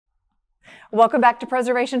Welcome back to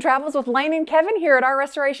Preservation Travels with Lane and Kevin here at our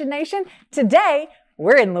Restoration Nation. Today,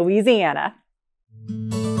 we're in Louisiana.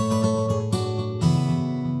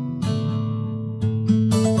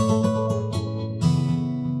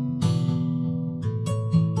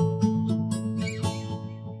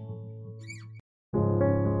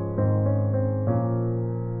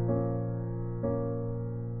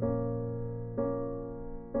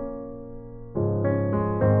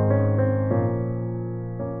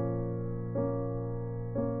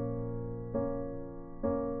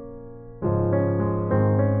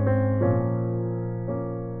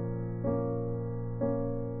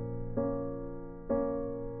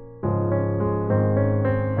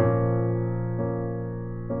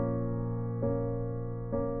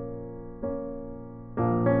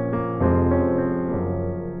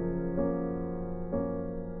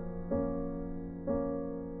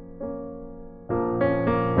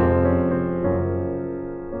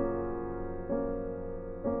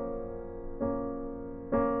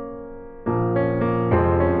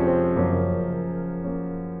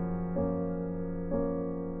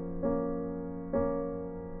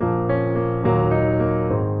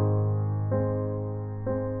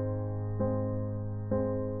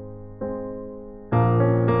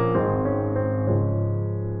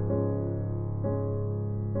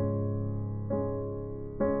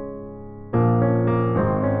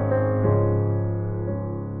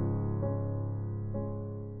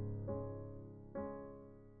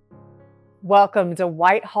 Welcome to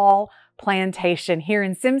Hall Plantation here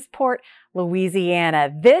in Simmsport,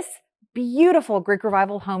 Louisiana. This beautiful Greek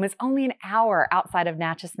Revival home is only an hour outside of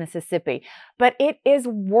Natchez, Mississippi, but it is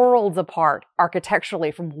worlds apart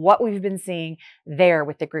architecturally from what we've been seeing there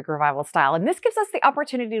with the Greek Revival style. And this gives us the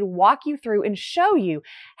opportunity to walk you through and show you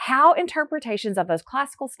how interpretations of those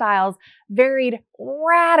classical styles varied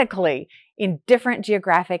radically in different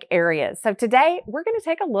geographic areas. So today we're going to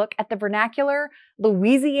take a look at the vernacular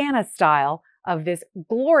Louisiana style of this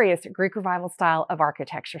glorious Greek Revival style of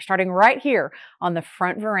architecture, starting right here on the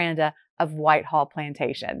front veranda of Hall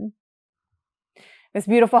Plantation. This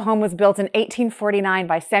beautiful home was built in 1849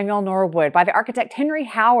 by Samuel Norwood by the architect Henry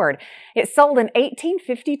Howard. It sold in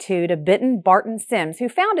 1852 to Benton Barton Sims, who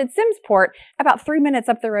founded Simmsport about 3 minutes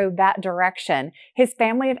up the road that direction. His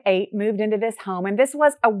family of 8 moved into this home, and this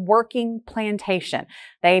was a working plantation.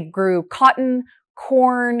 They grew cotton,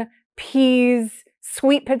 corn, peas,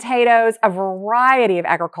 sweet potatoes. A variety of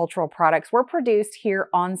agricultural products were produced here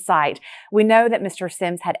on site. We know that Mr.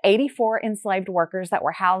 Sims had 84 enslaved workers that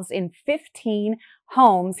were housed in 15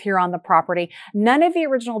 homes here on the property. None of the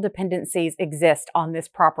original dependencies exist on this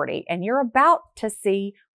property, and you're about to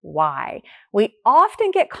see why. We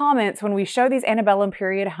often get comments when we show these antebellum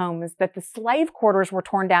period homes that the slave quarters were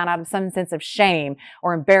torn down out of some sense of shame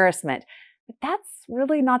or embarrassment. But that's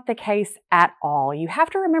really not the case at all. You have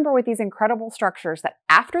to remember with these incredible structures that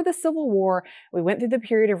after the Civil War, we went through the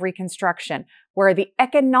period of Reconstruction where the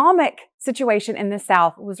economic situation in the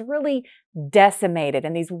South was really decimated,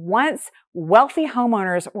 and these once wealthy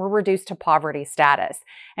homeowners were reduced to poverty status.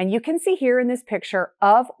 And you can see here in this picture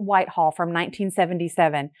of Hall from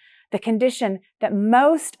 1977, the condition that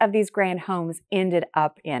most of these grand homes ended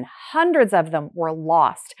up in. Hundreds of them were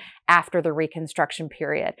lost after the Reconstruction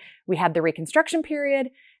period. We had the Reconstruction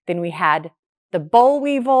period, then we had the boll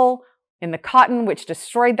weevil in the cotton, which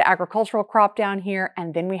destroyed the agricultural crop down here,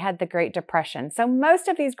 and then we had the Great Depression. So most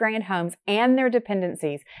of these grand homes and their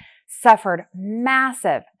dependencies suffered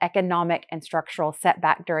massive economic and structural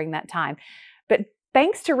setback during that time. But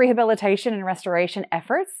thanks to rehabilitation and restoration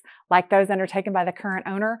efforts, like those undertaken by the current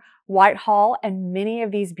owner, Hall and many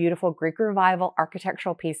of these beautiful Greek Revival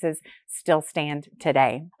architectural pieces still stand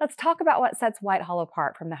today. Let's talk about what sets Hall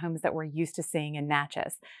apart from the homes that we're used to seeing in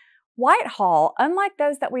Natchez. Hall, unlike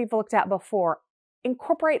those that we've looked at before,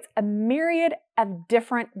 incorporates a myriad of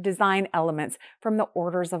different design elements from the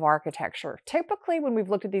orders of architecture. Typically, when we've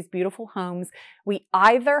looked at these beautiful homes, we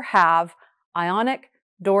either have Ionic,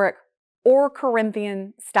 Doric, or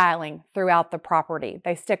Corinthian styling throughout the property.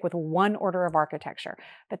 They stick with one order of architecture.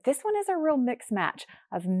 But this one is a real mix match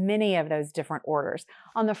of many of those different orders.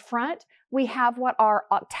 On the front, we have what are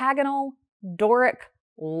octagonal,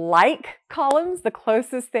 Doric-like columns. The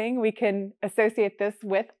closest thing we can associate this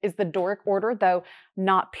with is the Doric order, though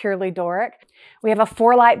not purely Doric. We have a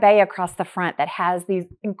 4-light bay across the front that has these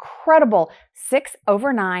incredible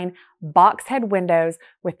 6/9 box head windows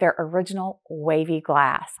with their original wavy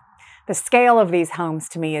glass. The scale of these homes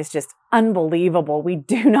to me is just unbelievable. We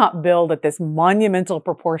do not build at this monumental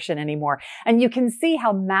proportion anymore. And you can see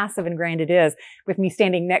how massive and grand it is with me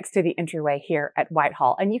standing next to the entryway here at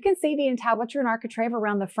Whitehall. And you can see the entablature and architrave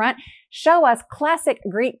around the front show us classic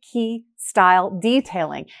Greek key style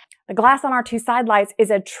detailing. The glass on our two side lights is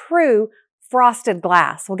a true frosted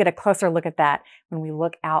glass. We'll get a closer look at that when we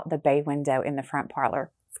look out the bay window in the front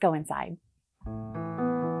parlor. Let's go inside.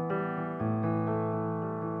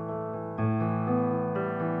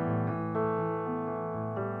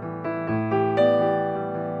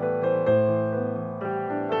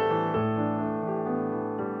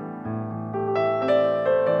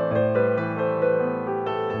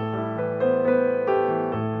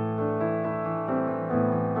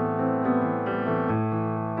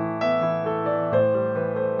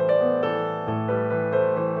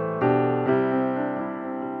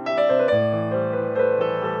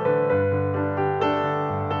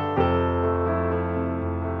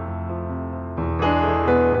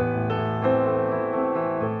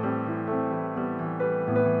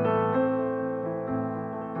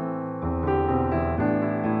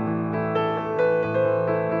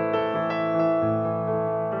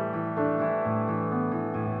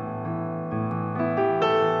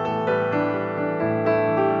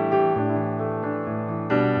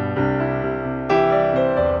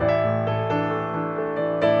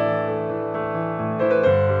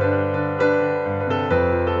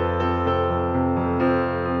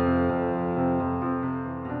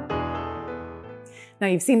 Now,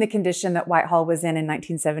 you've seen the condition that Whitehall was in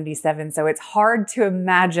 1977, so it's hard to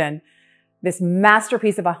imagine this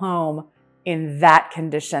masterpiece of a home in that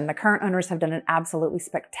condition. The current owners have done an absolutely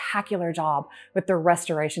spectacular job with the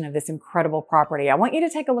restoration of this incredible property. I want you to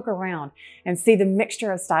take a look around and see the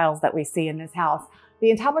mixture of styles that we see in this house. The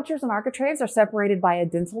entablatures and architraves are separated by a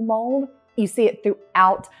dentil mold. You see it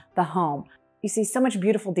throughout the home. You see so much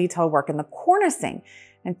beautiful detail work in the cornicing.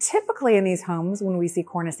 And typically in these homes, when we see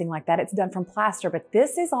cornicing like that, it's done from plaster, but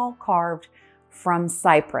this is all carved from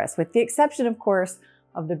cypress, with the exception, of course,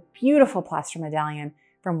 of the beautiful plaster medallion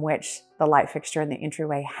from which the light fixture in the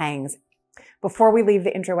entryway hangs. Before we leave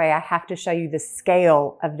the entryway, I have to show you the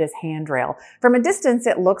scale of this handrail. From a distance,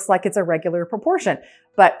 it looks like it's a regular proportion,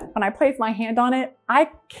 but when I place my hand on it,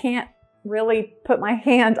 I can't really put my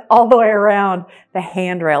hand all the way around the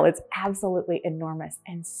handrail. It's absolutely enormous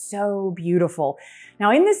and so beautiful.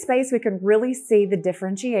 Now in this space, we can really see the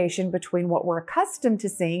differentiation between what we're accustomed to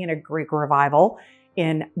seeing in a Greek Revival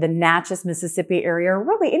in the Natchez, Mississippi area, or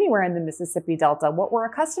really anywhere in the Mississippi Delta. What we're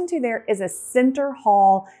accustomed to there is a center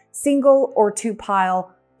hall, single or two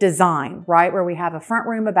pile design, right? Where we have a front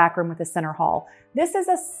room, a back room with a center hall. This is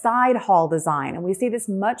a side hall design, and we see this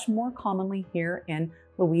much more commonly here in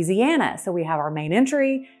Louisiana. So we have our main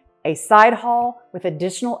entry, a side hall with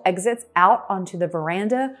additional exits out onto the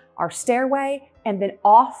veranda, our stairway, and then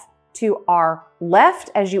off to our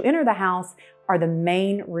left as you enter the house are the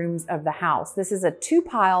main rooms of the house. This is a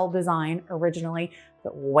two-pile design originally,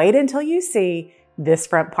 but wait until you see this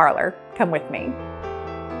front parlor. Come with me.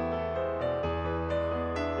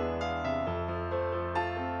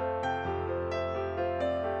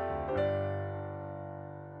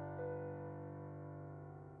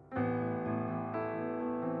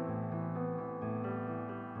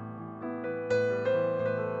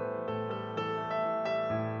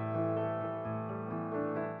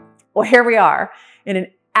 Well, here we are in an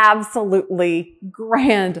absolutely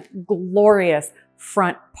grand, glorious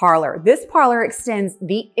front parlor. This parlor extends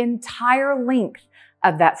the entire length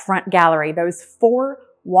of that front gallery. Those 4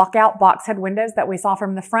 walkout box head windows that we saw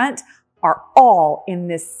from the front are all in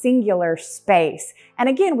this singular space. And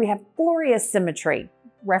again, we have glorious symmetry,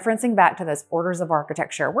 referencing back to those orders of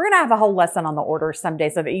architecture. We're going to have a whole lesson on the orders someday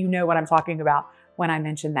so that you know what I'm talking about when I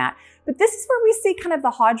mention that. But this is where we see kind of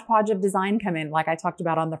the hodgepodge of design come in, like I talked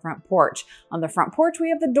about on the front porch. On the front porch, we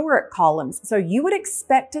have the Doric columns. So you would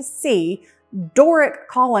expect to see Doric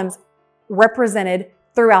columns represented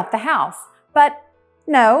throughout the house. But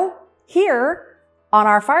no, here on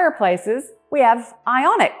our fireplaces, we have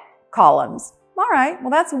Ionic columns. All right,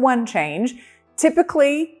 well, that's one change.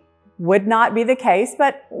 Typically would not be the case,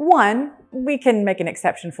 but one we can make an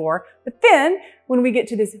exception for. But then when we get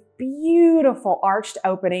to this beautiful arched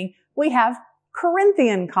opening, we have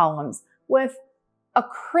Corinthian columns with a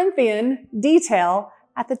Corinthian detail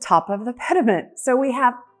at the top of the pediment. So we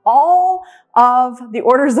have all of the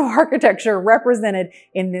orders of architecture represented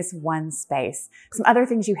in this one space. Some other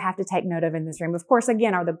things you have to take note of in this room, of course,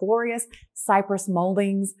 again, are the glorious cypress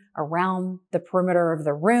moldings around the perimeter of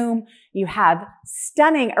the room. You have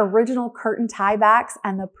stunning original curtain tiebacks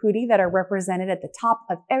and the putti that are represented at the top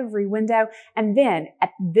of every window. And then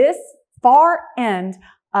at this far end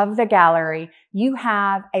of the gallery, you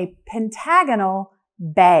have a pentagonal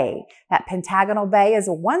bay. That pentagonal bay is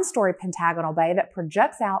a one-story pentagonal bay that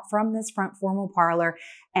projects out from this front formal parlor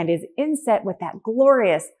and is inset with that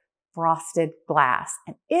glorious frosted glass.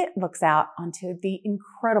 And it looks out onto the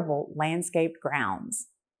incredible landscaped grounds.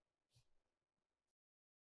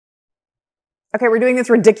 Okay, we're doing this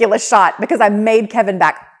ridiculous shot because I made Kevin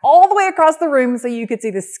back all the way across the room so you could see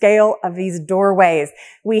the scale of these doorways.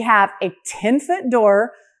 We have a 10-foot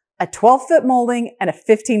door, a 12-foot molding, and a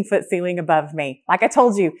 15-foot ceiling above me. Like I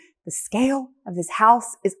told you, the scale of this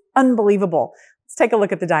house is unbelievable. Let's take a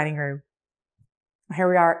look at the dining room. Here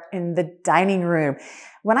we are in the dining room.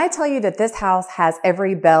 When I tell you that this house has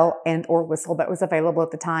every bell and or whistle that was available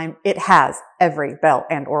at the time, it has every bell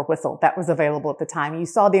and or whistle that was available at the time. You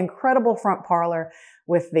saw the incredible front parlor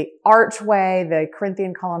with the archway, the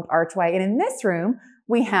Corinthian columned archway. And in this room,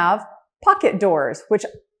 we have pocket doors, which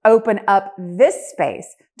open up this space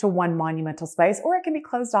to one monumental space, or it can be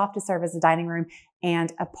closed off to serve as a dining room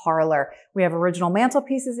and a parlor. We have original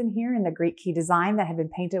mantelpieces in here in the Greek key design that have been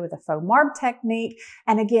painted with a faux marble technique.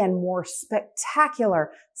 And again, more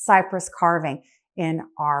spectacular cypress carving in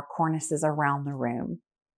our cornices around the room.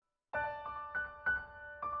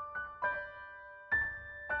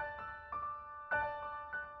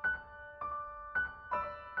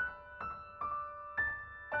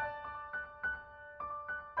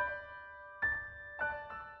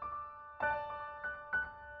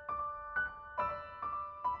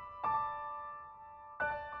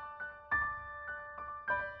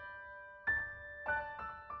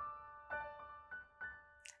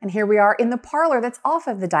 And here we are in the parlor that's off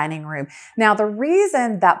of the dining room. Now, the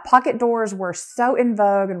reason that pocket doors were so in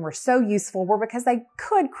vogue and were so useful were because they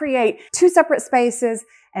could create two separate spaces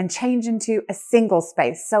and change into a single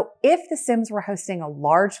space. So if the Sims were hosting a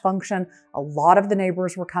large function, a lot of the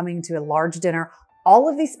neighbors were coming to a large dinner, all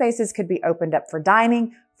of these spaces could be opened up for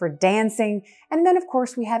dining, for dancing, and then of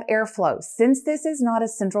course we have airflow. Since this is not a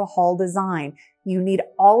central hall design, you need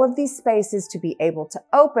all of these spaces to be able to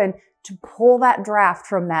open to pull that draft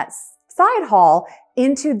from that side hall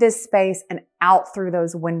into this space and out through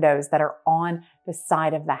those windows that are on the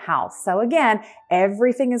side of the house. So again,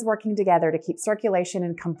 everything is working together to keep circulation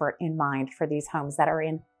and comfort in mind for these homes that are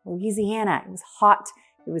in Louisiana. It was hot,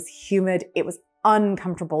 it was humid, it was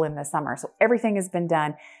uncomfortable in the summer. So everything has been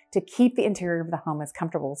done to keep the interior of the home as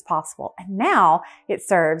comfortable as possible. And now it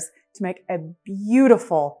serves to make a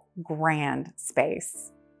beautiful, grand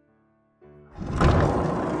space.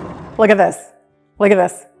 Look at this. Look at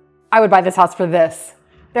this. I would buy this house for this.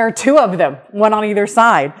 There are two of them, one on either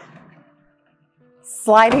side.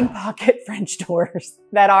 Sliding pocket French doors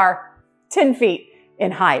that are 10 feet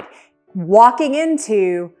in height. Walking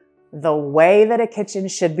into the way that a kitchen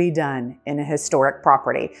should be done in a historic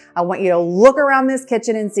property. I want you to look around this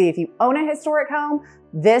kitchen and see if you own a historic home,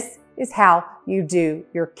 this is how you do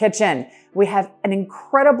your kitchen. We have an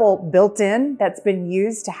incredible built-in that's been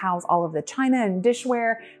used to house all of the china and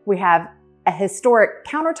dishware. We have a historic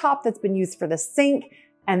countertop that's been used for the sink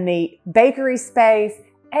and the bakery space.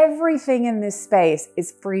 Everything in this space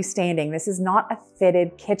is freestanding. This is not a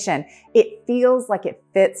fitted kitchen. It feels like it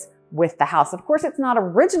fits with the house. Of course, it's not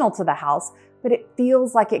original to the house, but it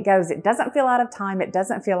feels like it goes. It doesn't feel out of time. It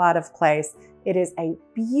doesn't feel out of place. It is a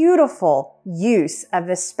beautiful use of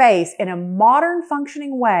the space in a modern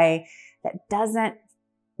functioning way that doesn't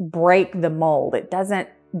break the mold. It doesn't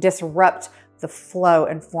disrupt the flow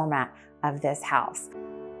and format of this house.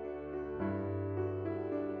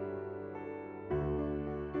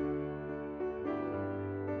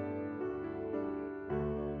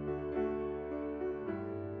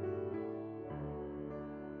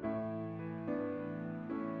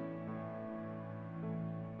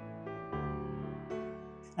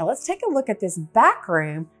 Now let's take a look at this back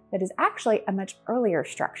room that is actually a much earlier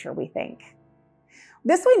structure, we think.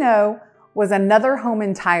 This we know was another home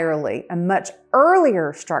entirely, a much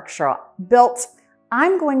earlier structure built,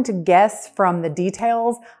 I'm going to guess from the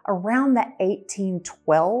details, around the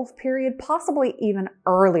 1812 period, possibly even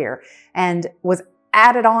earlier, and was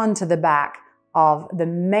added on to the back of the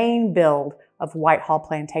main build of Hall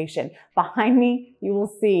Plantation. Behind me, you will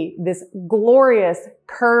see this glorious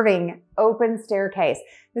curving open staircase.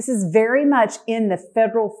 This is very much in the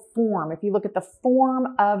federal form. If you look at the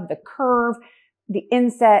form of the curve, the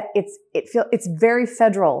inset, it's very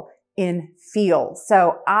federal in feel.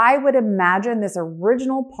 So I would imagine this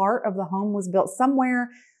original part of the home was built somewhere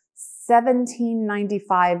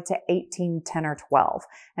 1795 to 1810 or 12,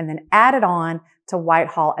 and then added on to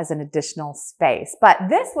Whitehall as an additional space. But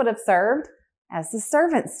this would have served as the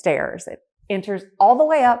servants' stairs. It enters all the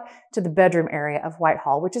way up to the bedroom area of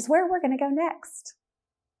Whitehall, which is where we're going to go next.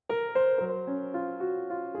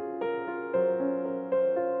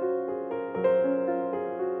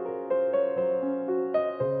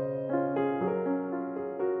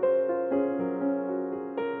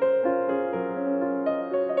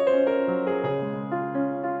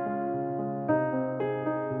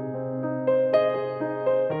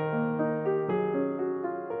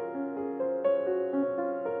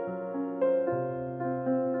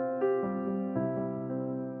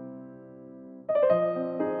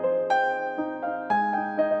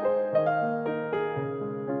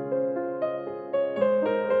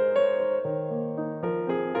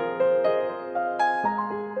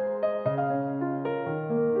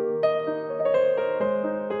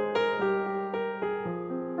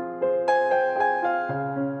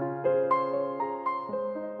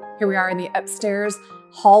 Here we are in the upstairs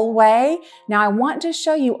hallway. Now I want to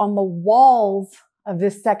show you on the walls of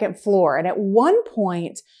this second floor. And at one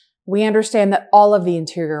point, we understand that all of the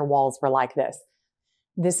interior walls were like this.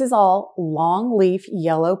 This is all long leaf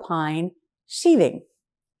yellow pine sheathing.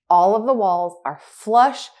 All of the walls are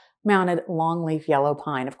flush mounted long leaf yellow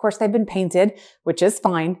pine. Of course, they've been painted, which is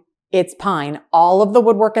fine. It's pine. All of the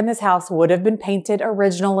woodwork in this house would have been painted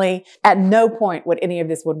originally. At no point would any of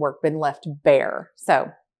this woodwork been left bare.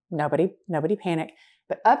 So nobody panic.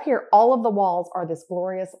 But up here, all of the walls are this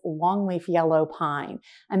glorious longleaf yellow pine.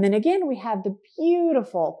 And then again, we have the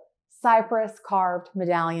beautiful cypress carved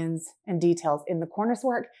medallions and details in the cornice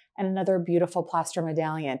work and another beautiful plaster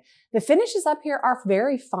medallion. The finishes up here are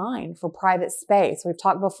very fine for private space. We've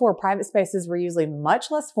talked before, private spaces were usually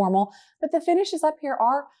much less formal, but the finishes up here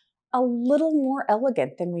are a little more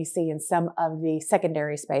elegant than we see in some of the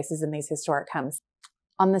secondary spaces in these historic homes.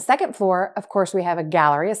 On the second floor, of course, we have a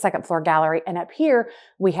gallery, a second floor gallery, and up here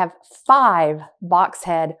we have 5 box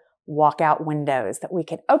head walkout windows that we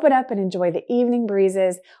can open up and enjoy the evening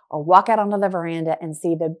breezes or walk out onto the veranda and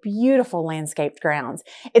see the beautiful landscaped grounds.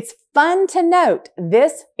 It's fun to note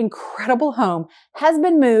this incredible home has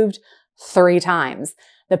been moved 3 times.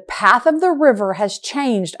 The path of the river has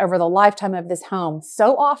changed over the lifetime of this home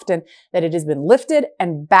so often that it has been lifted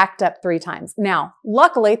and backed up 3 times. Now,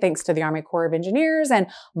 luckily, thanks to the Army Corps of Engineers and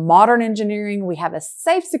modern engineering, we have a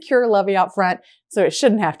safe, secure levee out front, so it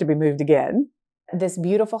shouldn't have to be moved again. This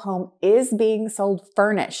beautiful home is being sold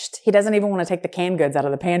furnished. He doesn't even want to take the canned goods out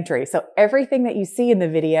of the pantry. So everything that you see in the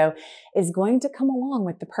video is going to come along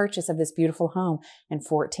with the purchase of this beautiful home and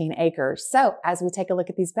 14 acres. So as we take a look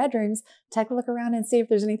at these bedrooms, take a look around and see if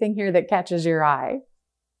there's anything here that catches your eye.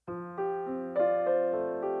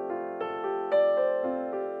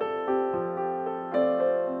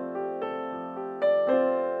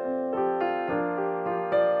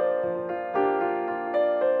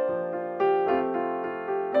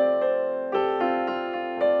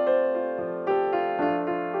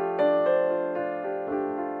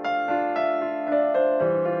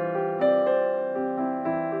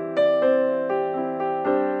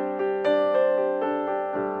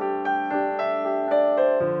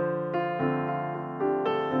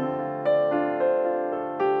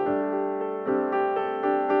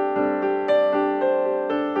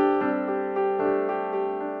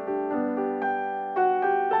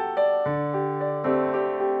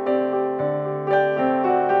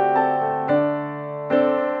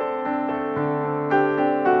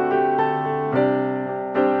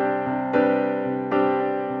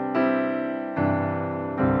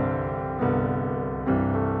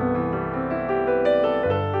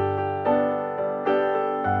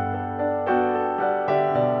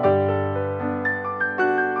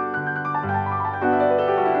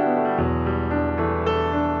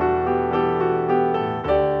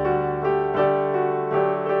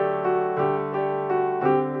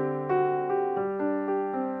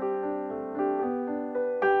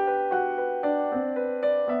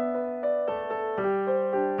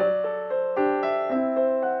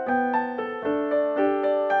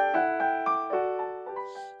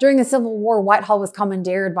 During the Civil War, Whitehall was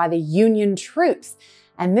commandeered by the Union troops,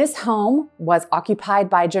 and this home was occupied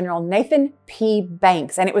by General Nathan P.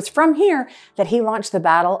 Banks, and it was from here that he launched the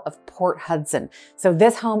Battle of Port Hudson. So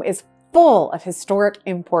this home is full of historic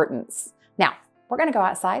importance. Now, we're going to go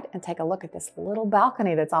outside and take a look at this little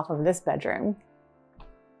balcony that's off of this bedroom.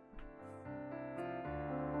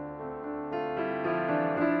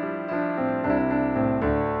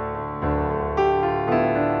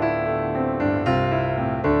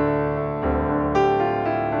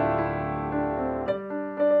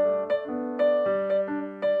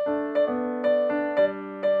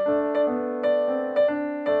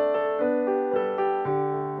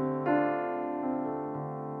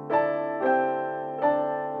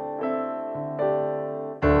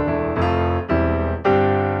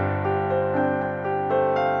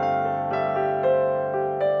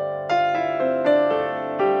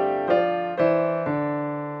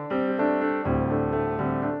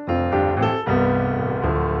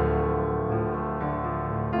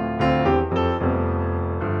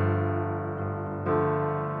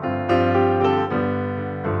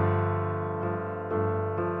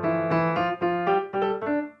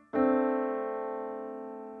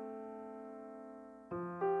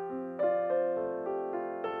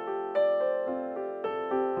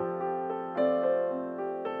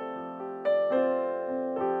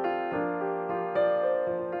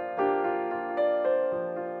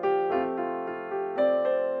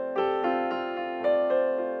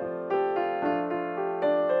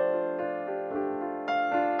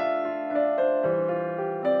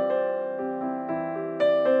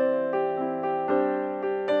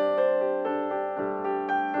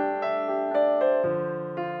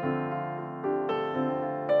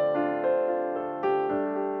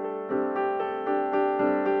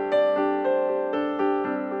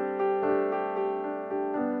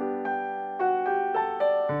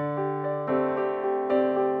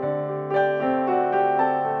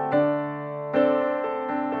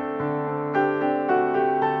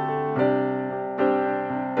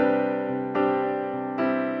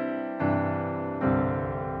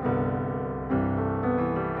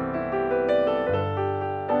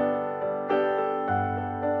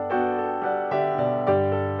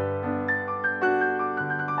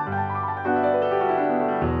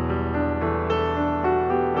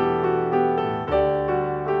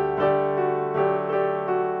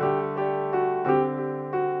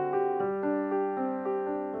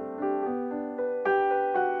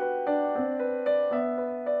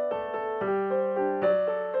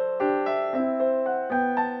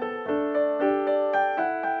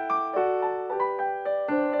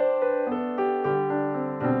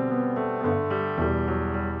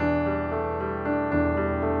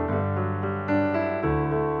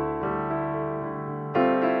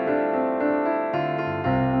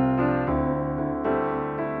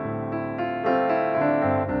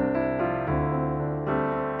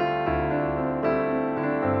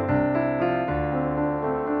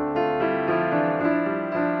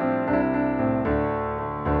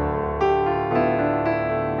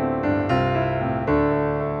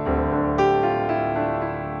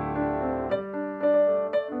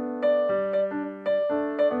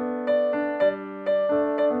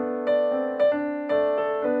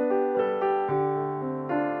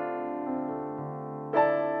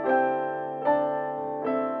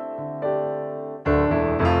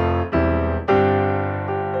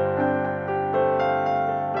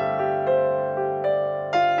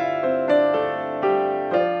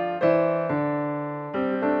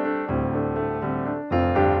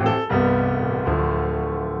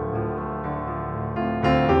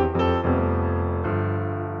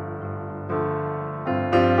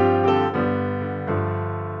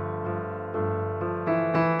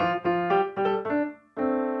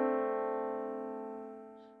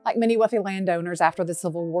 Like many wealthy landowners after the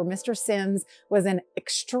Civil War, Mr. Sims was in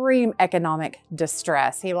extreme economic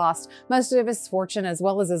distress. He lost most of his fortune as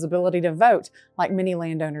well as his ability to vote, like many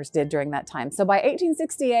landowners did during that time. So by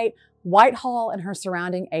 1868, Whitehall and her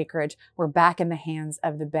surrounding acreage were back in the hands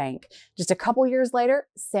of the bank. Just a couple years later,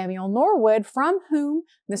 Samuel Norwood, from whom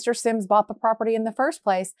Mr. Sims bought the property in the first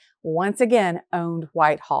place, once again owned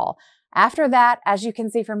Whitehall. After that, as you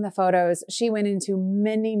can see from the photos, she went into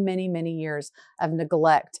many years of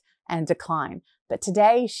neglect and decline. But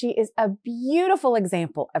today, she is a beautiful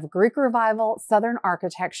example of Greek Revival Southern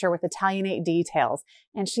architecture with Italianate details,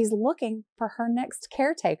 and she's looking for her next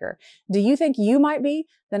caretaker. Do you think you might be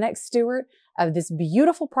the next steward of this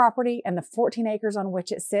beautiful property and the 14 acres on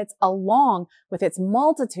which it sits, along with its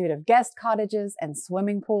multitude of guest cottages and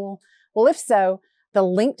swimming pool? Well, if so, the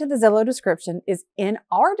link to the Zillow description is in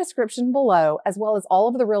our description below, as well as all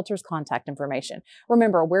of the realtor's contact information.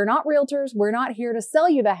 Remember, we're not realtors. We're not here to sell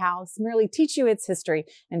you the house, merely teach you its history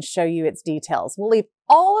and show you its details. We'll leave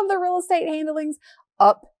all of the real estate handlings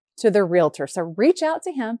up to the realtor. So reach out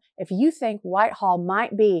to him if you think Whitehall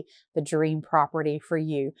might be the dream property for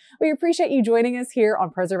you. We appreciate you joining us here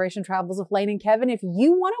on Preservation Travels with Lane and Kevin. If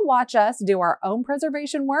you want to watch us do our own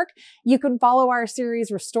preservation work, you can follow our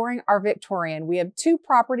series, Restoring Our Victorian. We have 2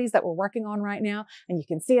 properties that we're working on right now, and you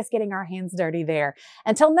can see us getting our hands dirty there.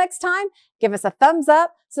 Until next time, give us a thumbs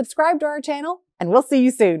up, subscribe to our channel, and we'll see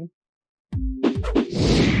you soon.